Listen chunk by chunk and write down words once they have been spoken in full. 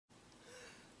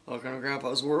Welcome to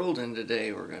Grandpa's World, and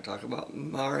today we're going to talk about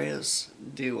Marius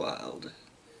Dewilde,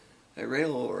 a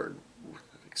railroad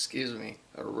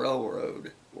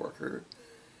worker.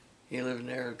 He lived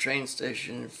near a train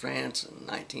station in France in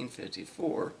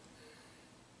 1954,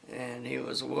 and he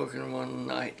was awoken one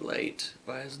night late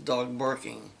by his dog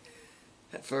barking.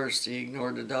 At first he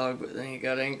ignored the dog, but then he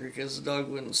got angry because the dog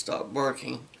wouldn't stop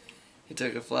barking. He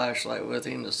took a flashlight with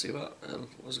him to see what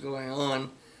was going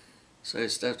on. So he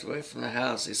stepped away from the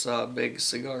house. He saw a big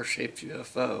cigar-shaped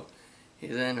UFO. He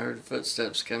then heard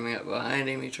footsteps coming up behind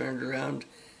him. He turned around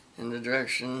in the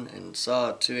direction and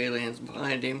saw two aliens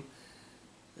behind him.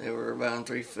 They were about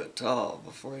 3 foot tall.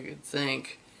 Before he could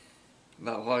think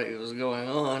about what was going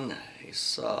on, he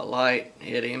saw a light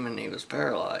hit him and he was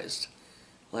paralyzed.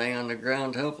 Laying on the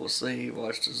ground helplessly, he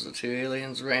watched as the two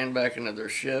aliens ran back into their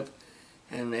ship,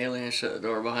 and the aliens shut the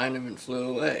door behind him and flew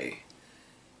away.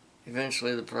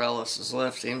 Eventually the paralysis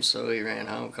left him, so he ran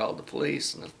home, called the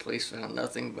police, and the police found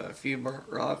nothing but a few burnt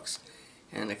rocks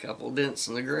and a couple dents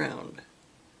in the ground.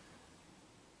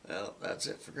 Well, that's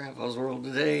it for Grandpa's World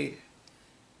today.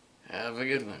 Have a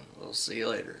good one. We'll see you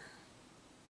later.